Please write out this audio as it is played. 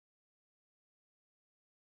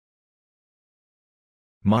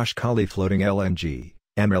Moheshkhali Floating LNG,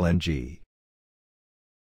 MLNG.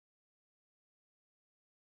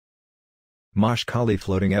 Moheshkhali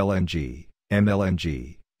Floating LNG,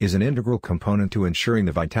 MLNG, is an integral component to ensuring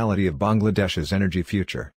the vitality of Bangladesh's energy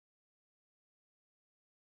future.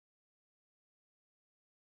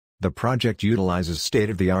 The project utilizes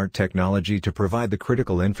state-of-the-art technology to provide the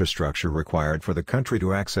critical infrastructure required for the country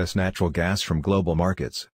to access natural gas from global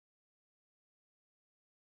markets.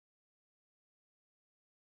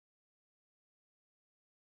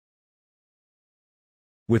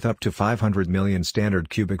 With up to 500 million standard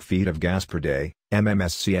cubic feet of gas per day,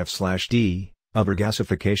 MMSCF/d, of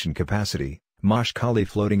regasification capacity, Moheshkhali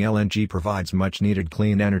Floating LNG provides much-needed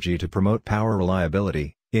clean energy to promote power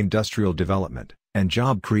reliability, industrial development, and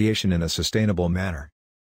job creation in a sustainable manner.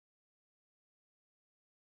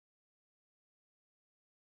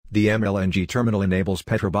 The MLNG terminal enables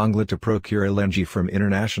Petrobangla to procure LNG from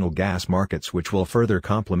international gas markets, which will further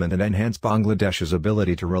complement and enhance Bangladesh's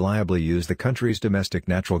ability to reliably use the country's domestic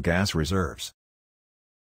natural gas reserves.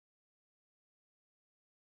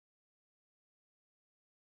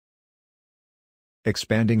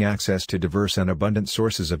 Expanding access to diverse and abundant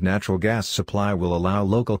sources of natural gas supply will allow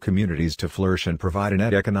local communities to flourish and provide a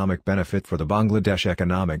net economic benefit for the Bangladesh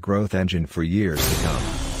economic growth engine for years to come.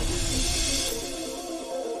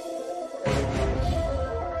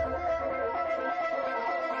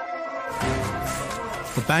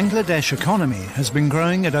 The Bangladesh economy has been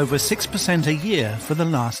growing at over 6% a year for the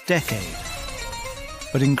last decade.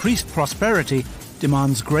 But increased prosperity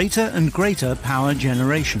demands greater and greater power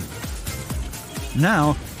generation.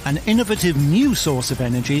 Now, an innovative new source of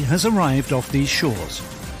energy has arrived off these shores,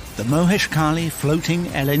 the Moheshkhali Floating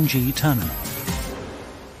LNG Terminal.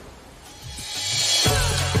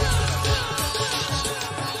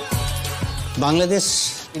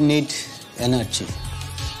 Bangladesh needs energy,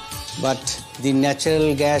 but the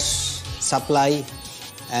natural gas supply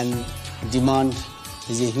and demand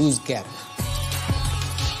is a huge gap.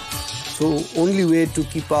 So only way to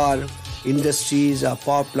keep our industries, our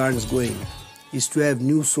power plants going is to have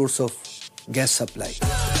new source of gas supply.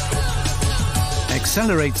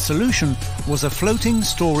 Accelerate Solution was a floating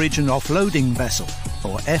storage and offloading vessel,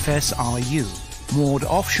 or FSRU, moored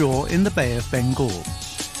offshore in the Bay of Bengal.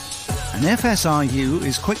 An FSRU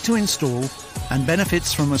is quick to install and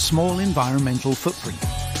benefits from a small environmental footprint.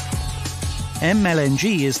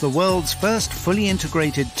 MLNG is the world's first fully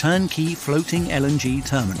integrated turnkey floating LNG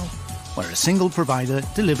terminal, where a single provider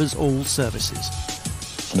delivers all services.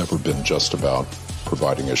 It's never been just about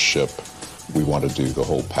providing a ship. We want to do the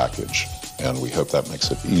whole package, and we hope that makes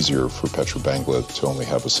it easier for Petrobangla to only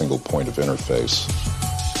have a single point of interface.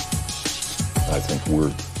 And I think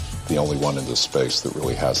we're the only one in this space that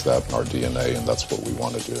really has that in our DNA, and that's what we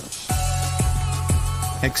want to do.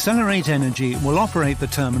 Excelerate Energy will operate the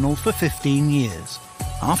terminal for 15 years,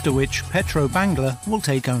 after which Petrobangla will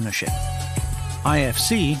take ownership.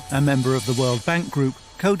 IFC, a member of the World Bank Group,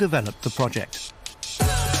 co-developed the project.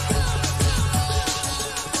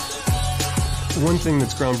 One thing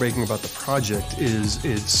that's groundbreaking about the project is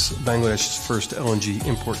it's Bangladesh's first LNG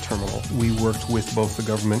import terminal. We worked with both the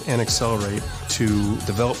government and Excelerate to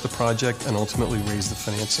develop the project and ultimately raise the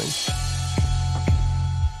financing.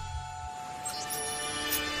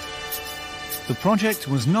 The project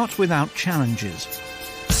was not without challenges.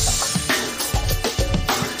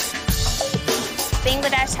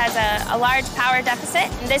 Bangladesh has a large power deficit,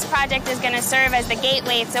 and this project is going to serve as the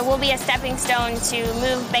gateway, so will be a stepping stone to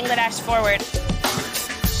move Bangladesh forward.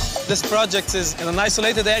 This project is in an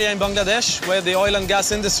isolated area in Bangladesh where the oil and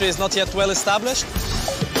gas industry is not yet well established.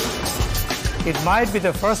 It might be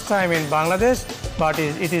the first time in Bangladesh, but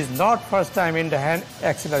it is not first time in the hand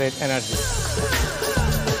Excelerate Energy.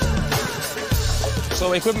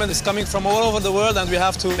 So equipment is coming from all over the world, and we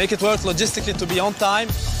have to make it work logistically to be on time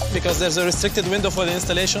because there's a restricted window for the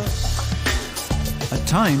installation. At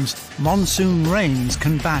times, monsoon rains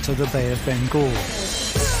can batter the Bay of Bengal.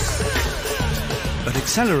 But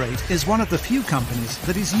Excelerate is one of the few companies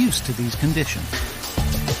that is used to these conditions.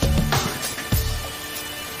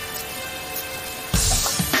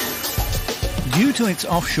 Due to its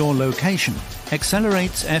offshore location,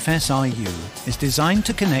 Excelerate's FSRU is designed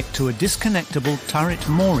to connect to a disconnectable turret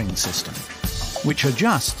mooring system, which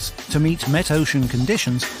adjusts to meet met-ocean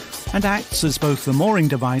conditions and acts as both the mooring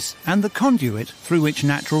device and the conduit through which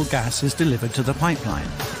natural gas is delivered to the pipeline.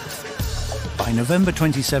 By November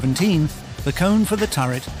 2017, the cone for the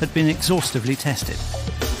turret had been exhaustively tested.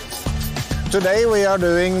 Today we are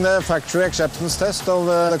doing the factory acceptance test of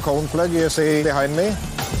the cone plug you see behind me.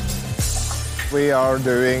 We are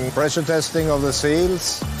doing pressure testing of the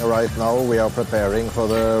seals. Right now we are preparing for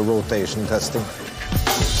the rotation testing.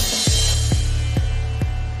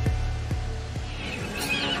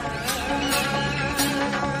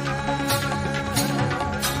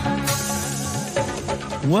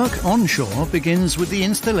 Work onshore begins with the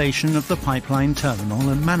installation of the pipeline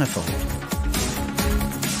terminal and manifold.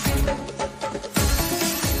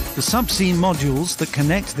 The subsea modules that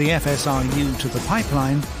connect the FSRU to the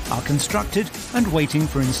pipeline are constructed and waiting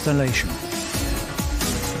for installation.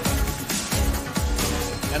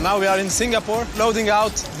 And now we are in Singapore, loading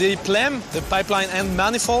out the PLEM, the pipeline end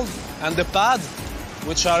manifold, and the pad,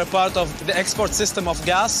 which are a part of the export system of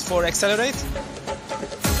gas for Excelerate.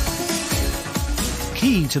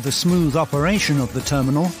 Key to the smooth operation of the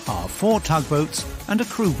terminal are 4 tugboats and a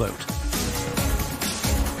crew boat.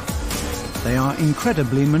 They are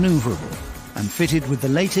incredibly maneuverable and fitted with the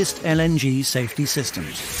latest LNG safety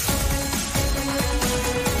systems.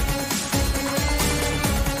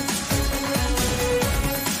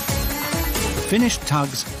 The finished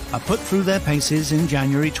tugs are put through their paces in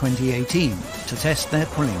January 2018 to test their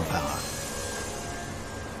pulling power.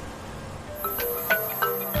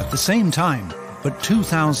 At the same time, but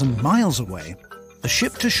 2,000 miles away, a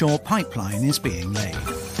ship-to-shore pipeline is being laid.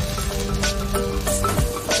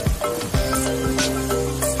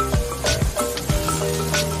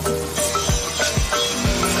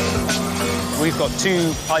 We've got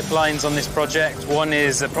 2 pipelines on this project. One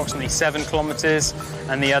is approximately 7 kilometres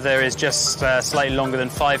and the other is just slightly longer than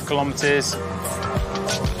 5 kilometres.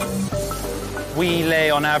 We lay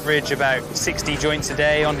on average about 60 joints a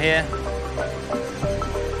day on here.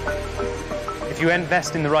 If you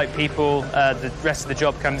invest in the right people, the rest of the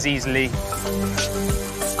job comes easily.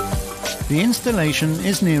 The installation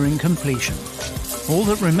is nearing completion. All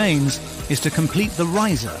that remains is to complete the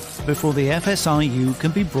riser before the FSRU can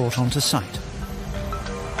be brought onto site.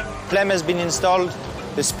 PLEM has been installed,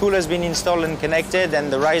 the spool has been installed and connected,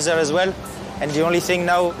 and the riser as well. And the only thing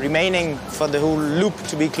now remaining for the whole loop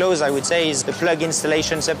to be closed, I would say, is the plug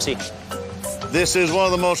installation subsea. This is one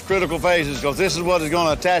of the most critical phases because this is what is going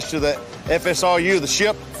to attach to the FSRU, the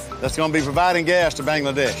ship that's going to be providing gas to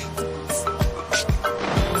Bangladesh.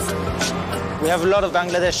 We have a lot of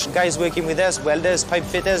Bangladesh guys working with us, welders, pipe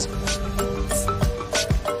fitters.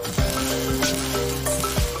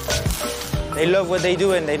 They love what they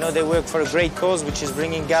do and they know they work for a great cause, which is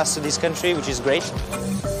bringing gas to this country, which is great.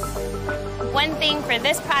 One thing for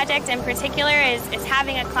this project in particular is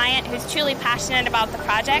having a client who's truly passionate about the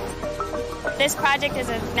project. This project is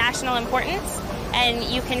of national importance, and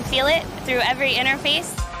you can feel it through every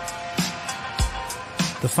interface.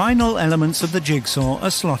 The final elements of the jigsaw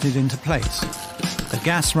are slotted into place. The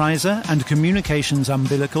gas riser and communications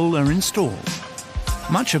umbilical are installed.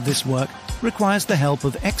 Much of this work requires the help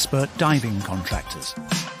of expert diving contractors.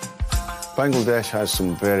 Bangladesh has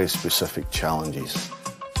some very specific challenges.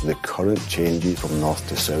 The current changes from north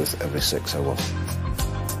to south every 6 hours.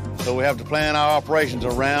 So we have to plan our operations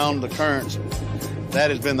around the currents. That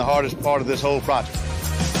has been the hardest part of this whole project.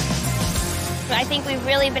 I think we've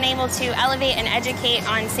really been able to elevate and educate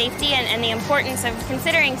on safety and the importance of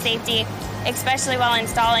considering safety, especially while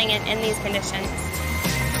installing it in these conditions.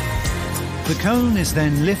 The cone is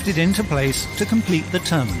then lifted into place to complete the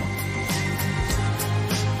terminal.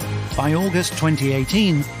 By August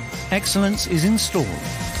 2018, excellence is installed,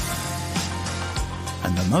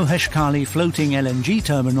 and the Moheshkhali Floating LNG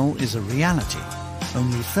terminal is a reality,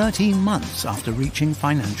 only 13 months after reaching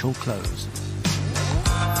financial close.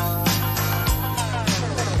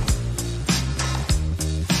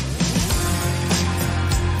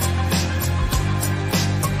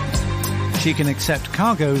 She can accept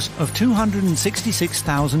cargoes of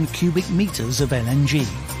 266,000 cubic meters of LNG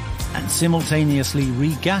and simultaneously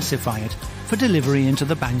regasify it for delivery into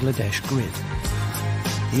the Bangladesh grid.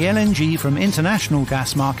 The LNG from international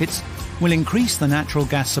gas markets will increase the natural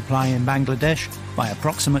gas supply in Bangladesh by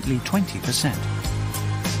approximately 20%.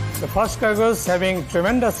 The first cargo is having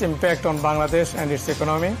tremendous impact on Bangladesh and its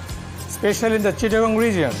economy, especially in the Chittagong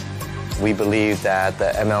region. We believe that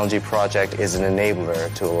the MLNG project is an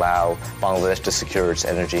enabler to allow Bangladesh to secure its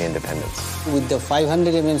energy independence. With the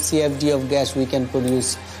 500 MMCFD of gas, we can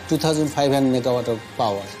produce 2,500 megawatt of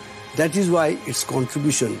power. That is why its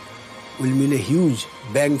contribution will mean a huge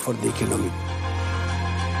bang for the economy.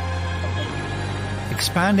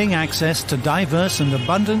 Expanding access to diverse and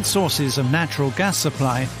abundant sources of natural gas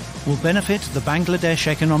supply will benefit the Bangladesh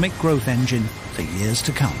economic growth engine for years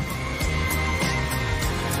to come.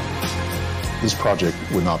 This project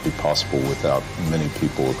would not be possible without many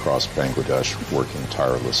people across Bangladesh working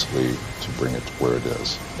tirelessly to bring it to where it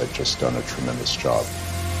is. They've just done a tremendous job.